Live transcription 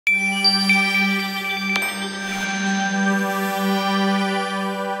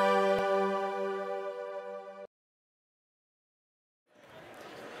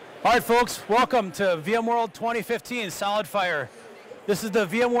All right, folks, welcome to VMworld 2015 SolidFire. This is the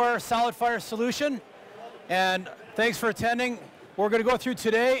VMware SolidFire solution, and thanks for attending. What we're going to go through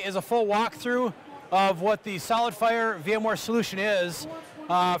today is a full walkthrough of what the SolidFire VMware solution is.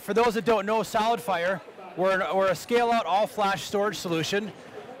 For those that don't know SolidFire, we're a scale-out all-flash storage solution.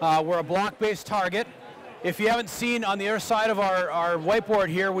 We're a block-based target. If you haven't seen on the other side of our whiteboard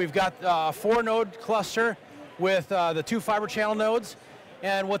here, we've got a 4-node cluster with the 2 fiber channel nodes.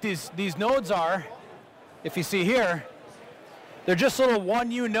 And what these nodes are, if you see here, they're just little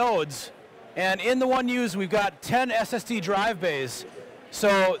 1U nodes. And in the 1Us, we've got 10 SSD drive bays.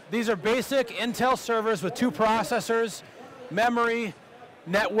 So these are basic Intel servers with 2 processors, memory,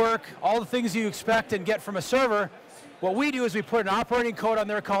 network, all the things you expect and get from a server. What we do is we put an operating code on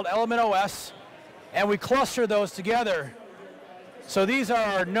there called Element OS, and we cluster those together. So these are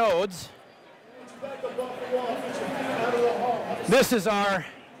our nodes. This is our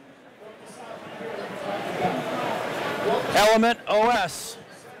Element OS.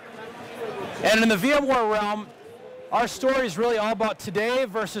 And in the VMware realm, our story is really all about today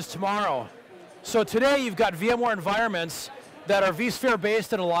versus tomorrow. So today you've got VMware environments that are vSphere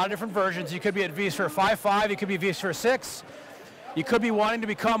based in a lot of different versions. You could be at vSphere 5.5, you could be vSphere 6. You could be wanting to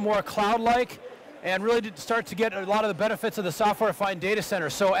become more cloud-like and really to start to get a lot of the benefits of the software-defined data center.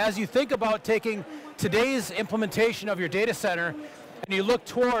 So as you think about taking today's implementation of your data center and you look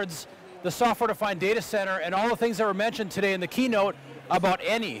towards the software-defined data center and all the things that were mentioned today in the keynote about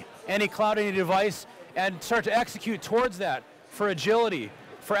any cloud, any device, and start to execute towards that for agility,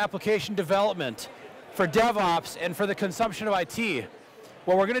 for application development, for DevOps, and for the consumption of IT.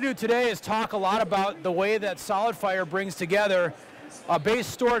 What we're going to do today is talk a lot about the way that SolidFire brings together a base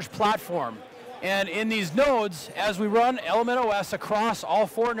storage platform. And in these nodes, as we run Element OS across all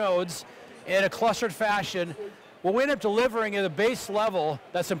 4 nodes in a clustered fashion, what we end up delivering at a base level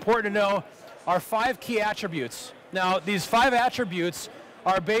that's important to know are 5 key attributes. Now, these 5 attributes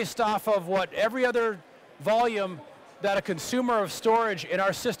are based off of what every other volume that a consumer of storage in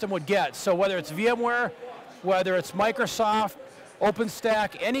our system would get. So whether it's VMware, whether it's Microsoft,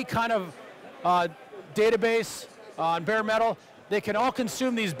 OpenStack, any kind of database on bare metal, they can all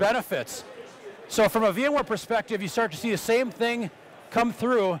consume these benefits. So from a VMware perspective, you start to see the same thing come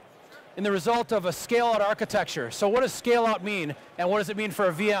through in the result of a scale-out architecture. So what does scale-out mean, and what does it mean for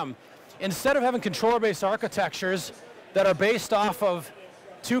a VM? Instead of having controller-based architectures that are based off of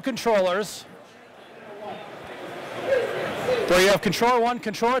 2 controllers, where you have controller 1,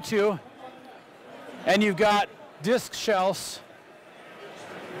 controller 2, and you've got disk shelves.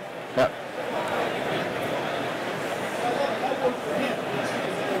 Yep.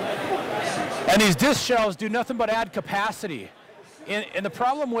 And these disk shelves do nothing but add capacity. And the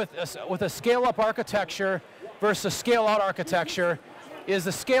problem with a scale-up architecture versus a scale-out architecture is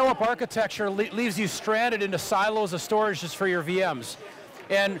the scale-up architecture leaves you stranded into silos of storage just for your VMs.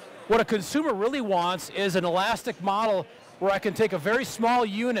 And what a consumer really wants is an elastic model where I can take a very small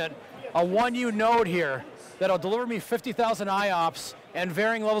unit, a 1U node here, that'll deliver me 50,000 IOPS and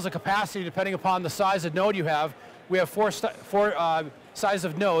varying levels of capacity depending upon the size of node you have. We have 4 sizes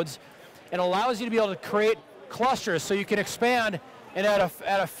of nodes. It allows you to be able to create clusters so you can expand and add a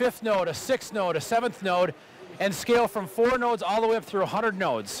 5th node, a 6th node, a 7th node, and scale from 4 nodes all the way up through 100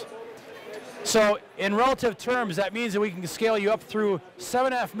 nodes. So in relative terms, that means that we can scale you up through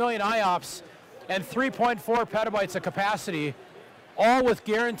 7.5 million IOPS and 3.4 petabytes of capacity, all with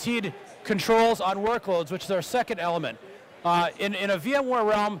guaranteed controls on workloads, which is our second element. In a VMware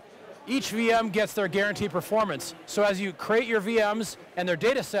realm, each VM gets their guaranteed performance. So as you create your VMs and their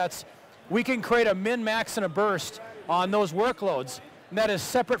data sets, we can create a min, max, and a burst on those workloads, and that is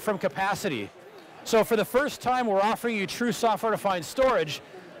separate from capacity. So for the first time, we're offering you true software-defined storage,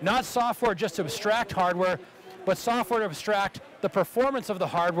 not software just to abstract hardware, but software to abstract the performance of the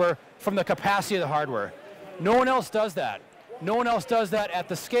hardware from the capacity of the hardware. No one else does that. No one else does that at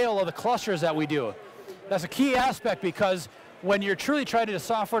the scale of the clusters that we do. That's a key aspect because when you're truly trying to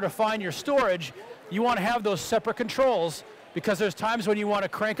software-define your storage, you want to have those separate controls because there's times when you want to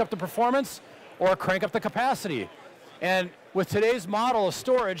crank up the performance or crank up the capacity. And with today's model of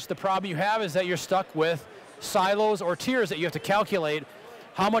storage, the problem you have is that you're stuck with silos or tiers that you have to calculate.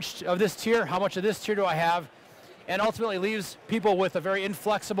 How much of this tier, how much of this tier do I have? And ultimately leaves people with a very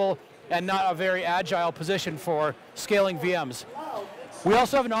inflexible and not a very agile position for scaling VMs. We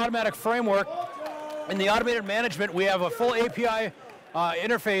also have an automatic framework. In the automated management, we have a full API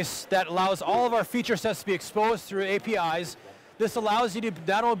interface that allows all of our feature sets to be exposed through APIs. This allows you to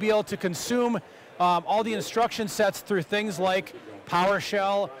not only be able to consume all the instruction sets through things like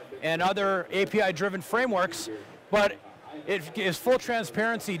PowerShell and other API-driven frameworks, but it gives full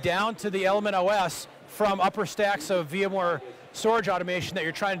transparency down to the element OS from upper stacks of VMware storage automation that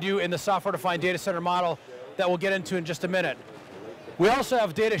you're trying to do in the software-defined data center model that we'll get into in just a minute. We also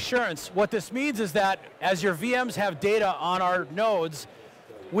have data assurance. What this means is that as your VMs have data on our nodes,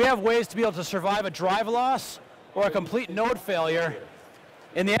 we have ways to be able to survive a drive loss or a complete node failure.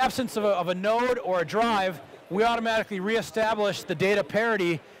 In the absence of a node or a drive, we automatically reestablish the data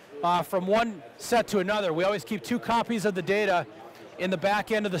parity from one set to another. We always keep 2 copies of the data in the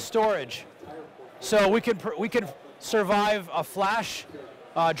back end of the storage. So we can survive a flash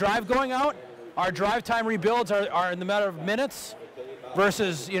drive going out. Our drive time rebuilds are in the matter of minutes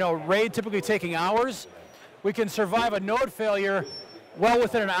versus RAID typically taking hours. We can survive a node failure well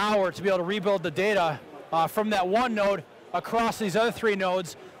within an hour to be able to rebuild the data from that one node across these other 3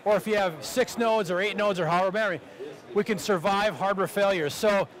 nodes, or if you have 6 nodes or 8 nodes or however many, we can survive hardware failures.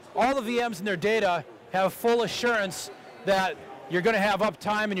 So all the VMs and their data have full assurance that you're going to have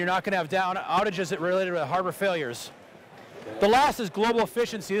uptime and you're not going to have down outages that related to hardware failures. The last is global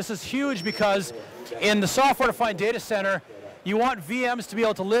efficiency. This is huge because in the software-defined data center, you want VMs to be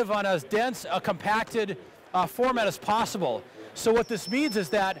able to live on as dense a compacted format as possible. So what this means is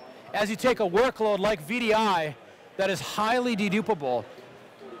that as you take a workload like VDI that is highly dedupable,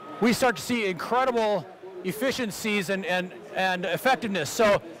 we start to see incredible efficiencies and effectiveness.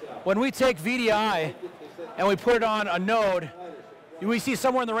 So when we take VDI and we put it on a node, we see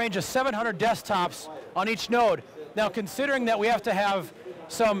somewhere in the range of 700 desktops on each node. Now, considering that we have to have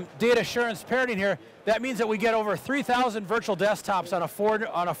some data assurance parity in here, that means that we get over 3,000 virtual desktops on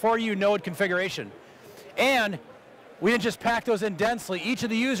a 4U node configuration. And we didn't just pack those in densely. Each of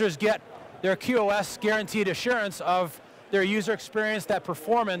the users get their QoS guaranteed assurance of their user experience, that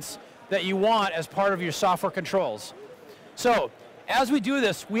performance that you want as part of your software controls. So, as we do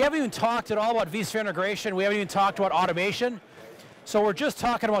this, we haven't even talked at all about vSphere integration. We haven't even talked about automation. So we're just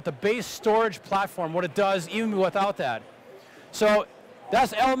talking about the base storage platform, what it does even without that. So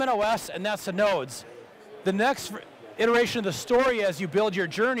that's Element OS and that's the nodes. The next iteration of the story as you build your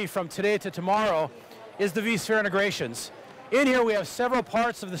journey from today to tomorrow is the vSphere integrations. In here we have several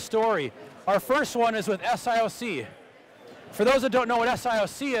parts of the story. Our first one is with SIOC. For those that don't know what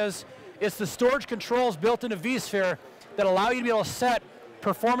SIOC is, it's the storage controls built into vSphere that allow you to be able to set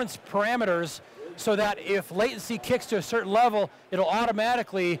performance parameters so that if latency kicks to a certain level, it'll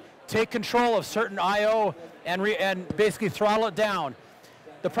automatically take control of certain I/O and basically throttle it down.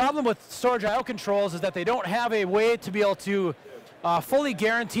 The problem with storage I/O controls is that they don't have a way to be able to fully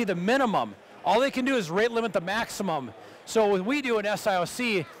guarantee the minimum. All they can do is rate limit the maximum. So what we do in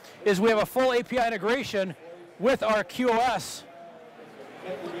SIOC is we have a full API integration with our QoS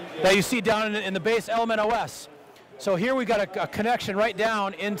that you see down in the base Element OS. So here we got a connection right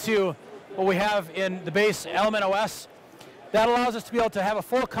down into what we have in the base Element OS. That allows us to be able to have a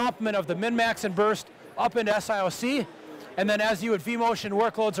full complement of the min, max, and burst up into SIOC. And then as you would vMotion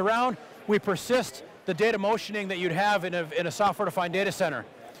workloads around, we persist the data motioning that you'd have in a software-defined data center.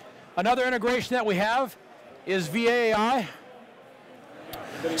 Another integration that we have is VAI.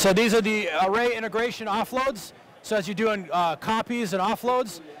 So these are the array integration offloads. So as you're doing copies and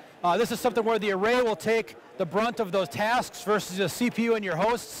offloads, this is something where the array will take the brunt of those tasks versus the CPU and your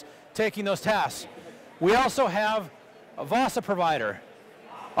hosts taking those tasks. We also have a VASA provider.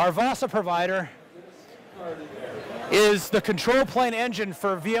 Our VASA provider is the control plane engine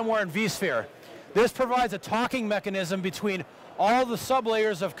for VMware and vSphere. This provides a talking mechanism between all the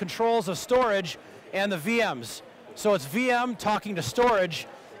sublayers of controls of storage and the VMs. So it's VM talking to storage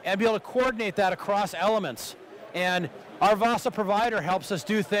and be able to coordinate that across elements. And our VASA provider helps us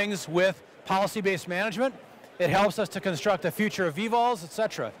do things with policy-based management. It helps us to construct a future of vVols,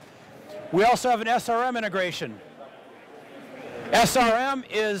 etc. We also have an SRM integration. SRM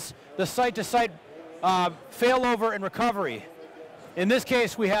is the site-to-site failover and recovery. In this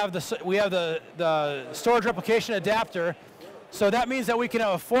case, we have the storage replication adapter. So that means that we can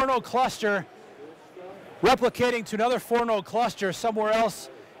have a 4-node cluster replicating to another 4-node cluster somewhere else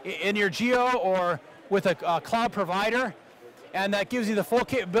in your geo or with a cloud provider. And that gives you the full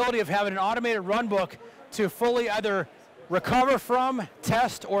capability of having an automated runbook to fully either recover from,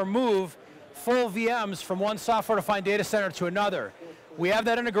 test, or move full VMs from one software-defined data center to another. We have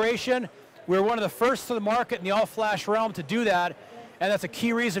that integration. We're one of the first to the market in the all-flash realm to do that, and that's a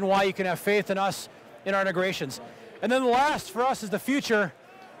key reason why you can have faith in us in our integrations. And then the last for us is the future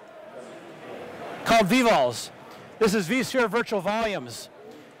called vVols. This is vSphere Virtual Volumes.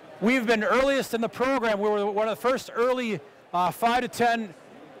 We've been earliest in the program. We were one of the first early 5 to 10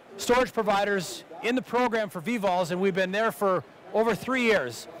 storage providers in the program for vVols, and we've been there for over 3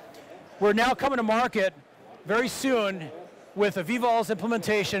 years. We're now coming to market very soon with a vVols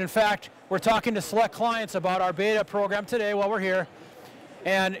implementation. In fact, we're talking to select clients about our beta program today while we're here.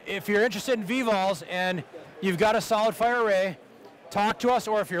 And if you're interested in vVols and you've got a SolidFire array, talk to us,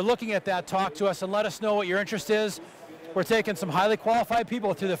 or if you're looking at that, talk to us and let us know what your interest is. We're taking some highly qualified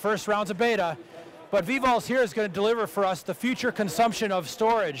people through the first rounds of beta, but vVols here is going to deliver for us the future consumption of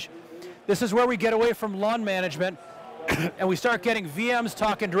storage. This is where we get away from LUN management and we start getting VMs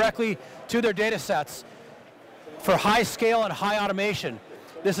talking directly to their data sets for high scale and high automation.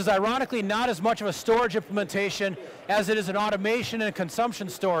 This is ironically not as much of a storage implementation as it is an automation and consumption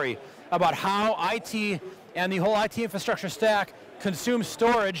story about how IT and the whole IT infrastructure stack consumes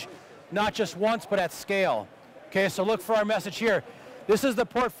storage, not just once, but at scale. Okay, so look for our message here. This is the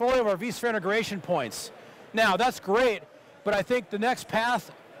portfolio of our vSphere integration points. Now, that's great, but I think the next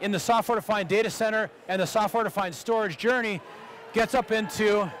path in the software-defined data center and the software-defined storage journey gets up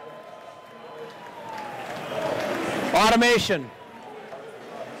into automation.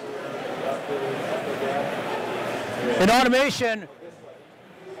 In automation,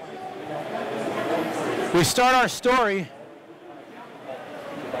 we start our story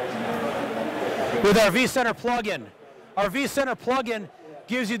with our vCenter plugin. Our vCenter plugin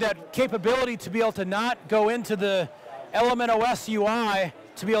gives you that capability to be able to not go into the Element OS UI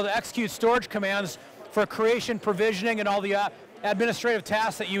to be able to execute storage commands for creation, provisioning, and all the administrative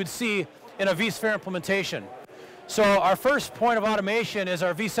tasks that you would see in a vSphere implementation. So our first point of automation is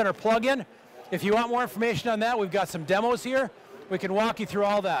our vCenter plugin. If you want more information on that, we've got some demos here. We can walk you through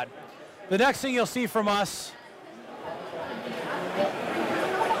all that. The next thing you'll see from us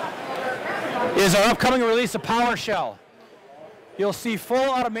is our upcoming release of PowerShell. You'll see full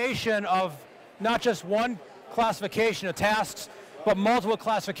automation of not just one classification of tasks, but multiple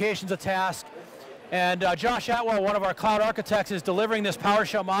classifications of tasks. And Josh Atwell, one of our cloud architects, is delivering this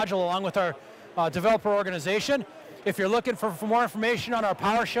PowerShell module along with our developer organization. If you're looking for more information on our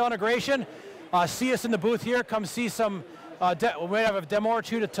PowerShell integration, see us in the booth here. Come see some, we might have a demo or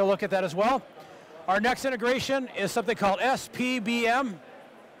two to look at that as well. Our next integration is something called SPBM.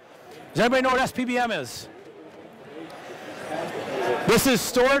 Does anybody know what SPBM is? This is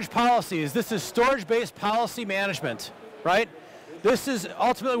storage policies. This is storage-based policy management, right? This is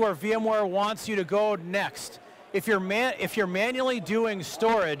ultimately where VMware wants you to go next. If you're manually doing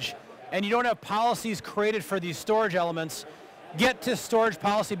storage and you don't have policies created for these storage elements, get to storage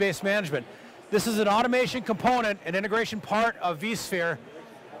policy-based management. This is an automation component, an integration part of vSphere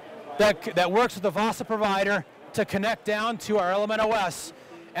that works with the VASA provider to connect down to our Element OS,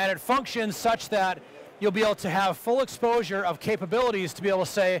 and it functions such that you'll be able to have full exposure of capabilities to be able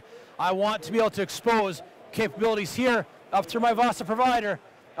to say, I want to be able to expose capabilities here up through my VASA provider,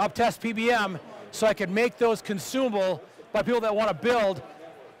 up to SPBM, so I can make those consumable by people that want to build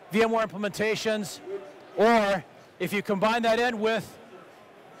VMware implementations, or if you combine that in with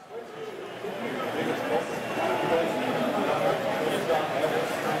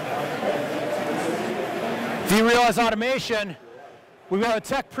vRealize automation, we've got a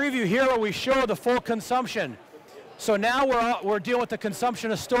tech preview here where we show the full consumption. So now we're dealing with the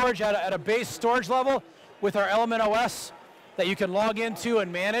consumption of storage at a base storage level with our Element OS that you can log into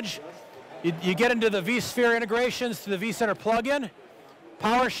and manage. You get into the vSphere integrations to the vCenter plugin,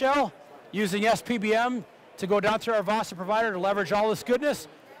 PowerShell, using SPBM to go down through our VASA provider to leverage all this goodness,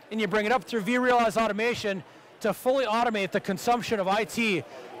 and you bring it up through vRealize automation to fully automate the consumption of IT,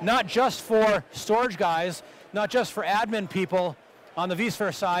 not just for storage guys, not just for admin people on the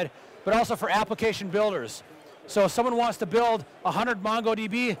vSphere side, but also for application builders. So if someone wants to build 100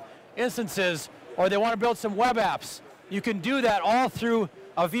 MongoDB instances, or they want to build some web apps, you can do that all through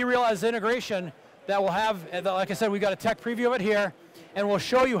a vRealize integration that will have, like I said, we've got a tech preview of it here, and we'll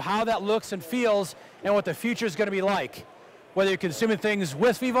show you how that looks and feels and what the future is going to be like. Whether you're consuming things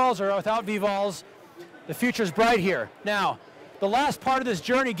with vVols or without vVols, the future is bright here. Now, the last part of this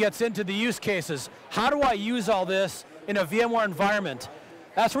journey gets into the use cases. How do I use all this in a VMware environment?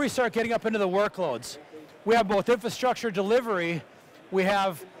 That's where we start getting up into the workloads. We have both infrastructure delivery, we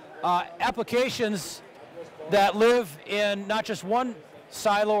have applications that live in not just one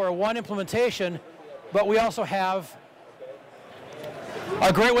silo or one implementation, but we also have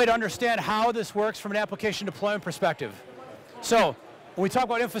a great way to understand how this works from an application deployment perspective. So when we talk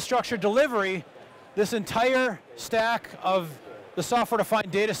about infrastructure delivery, this entire stack of the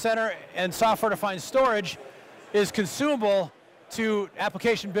software-defined data center and software-defined storage is consumable to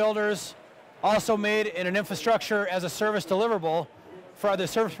application builders, also made in an infrastructure as a service deliverable for other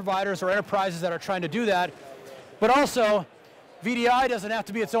service providers or enterprises that are trying to do that. But also, VDI doesn't have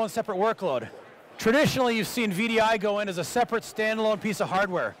to be its own separate workload. Traditionally, you've seen VDI go in as a separate standalone piece of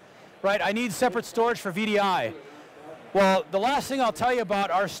hardware, right? I need separate storage for VDI. Well, the last thing I'll tell you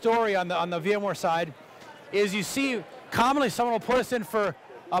about our story on the VMware side is you see commonly someone will put us in for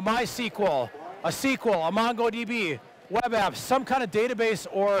a MySQL, a SQL, a MongoDB, web apps, some kind of database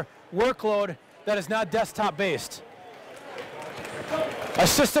or workload that is not desktop based. A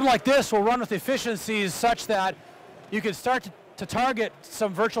system like this will run with efficiencies such that you can start to target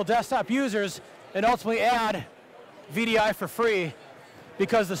some virtual desktop users and ultimately add VDI for free,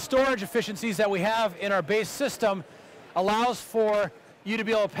 because the storage efficiencies that we have in our base system allows for you to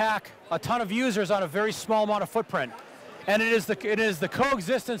be able to pack a ton of users on a very small amount of footprint. And it is the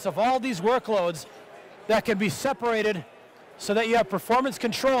coexistence of all these workloads that can be separated so that you have performance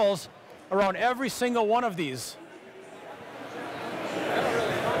controls around every single one of these.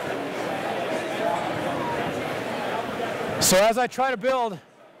 So as I try to build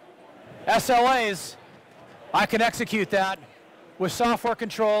SLAs, I can execute that with software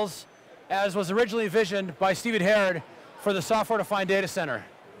controls as was originally envisioned by Stephen Herod for the software-defined data center.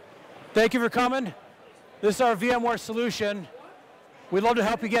 Thank you for coming. This is our VMware solution. We'd love to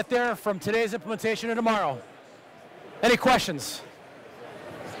help you get there from today's implementation to tomorrow. Any questions?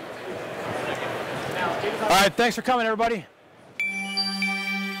 All right, thanks for coming, everybody.